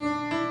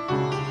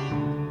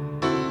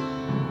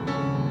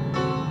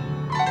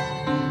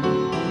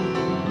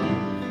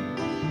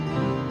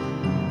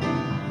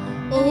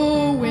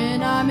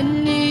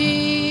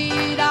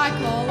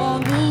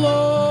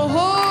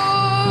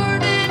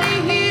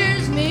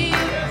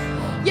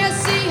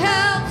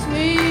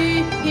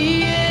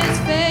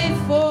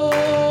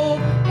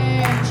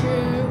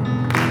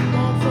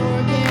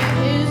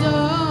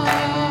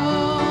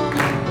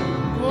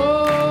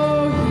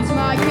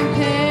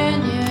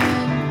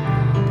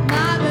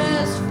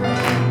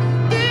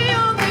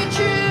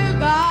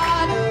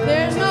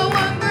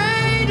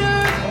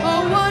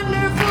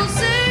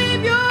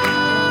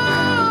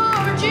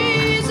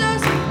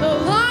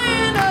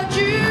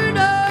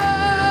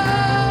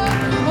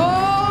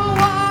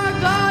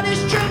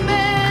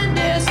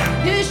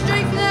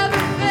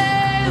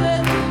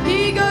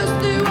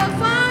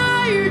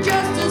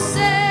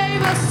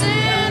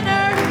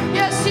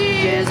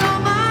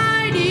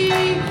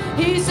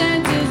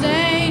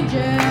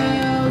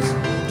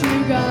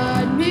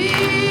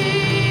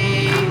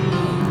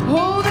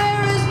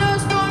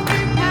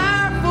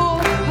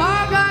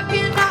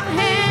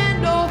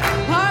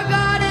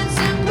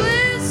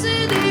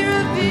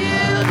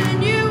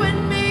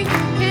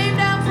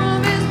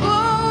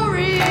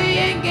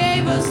and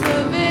gave us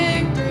the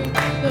victory,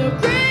 the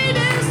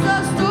greatest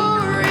love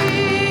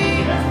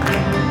story.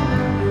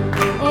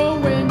 Oh,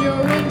 when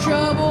you're in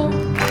trouble,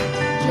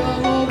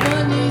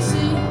 Jehovah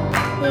Nissi,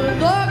 the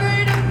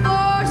great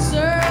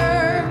enforcer,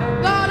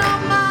 God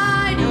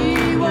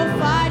Almighty will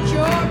fight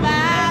your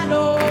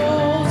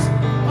battles.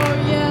 Oh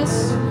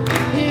yes,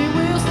 He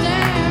will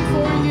stand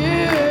for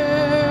you.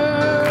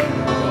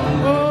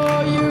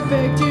 Oh, your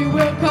victory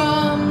will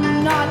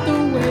come, not the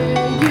way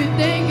you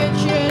think it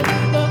should,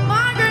 but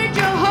my great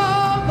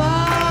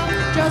Jehovah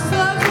just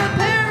loves the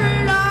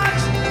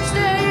paradox.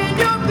 Stay in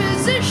your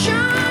position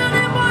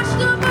and watch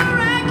the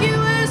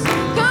miraculous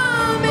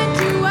come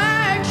into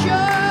action.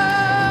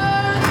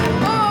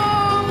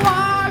 Oh,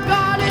 our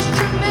God is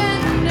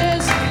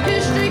tremendous,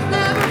 His strength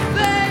never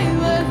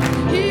faileth.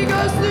 He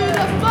goes through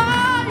the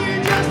fire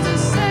just to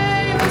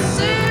save a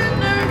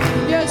sinner.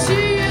 Yes,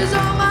 He is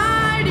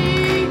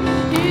almighty,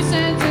 He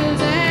sends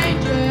His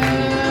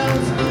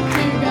angels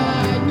to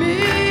guide me.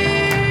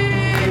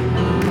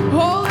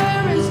 Oh,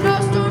 there is no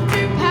storm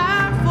too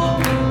powerful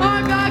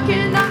our God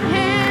cannot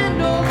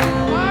handle.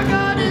 Our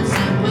God in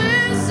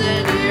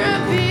simplicity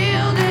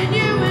revealed in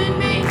you and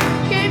me,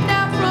 came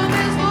down from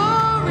His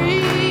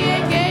glory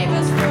and gave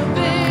us the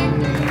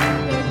victory,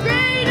 the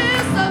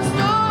greatest love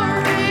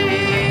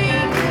story.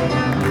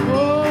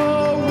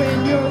 Oh, when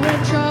you're in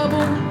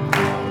trouble,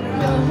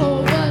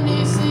 Jehovah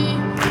Nissi,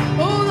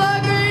 oh, the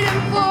great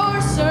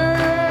enforcer,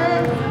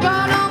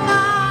 God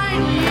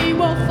Almighty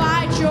will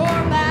fight your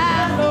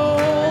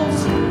battles.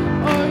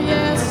 Oh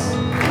yes,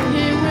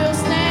 He will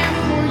stand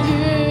for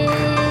you.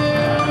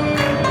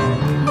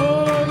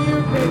 Oh,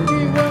 your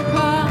victory will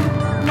come,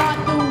 not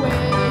the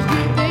way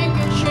you think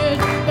it should,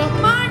 but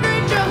my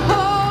great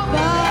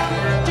Jehovah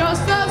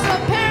just loves a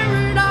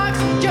paradox.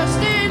 Just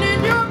stand in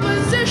your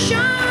position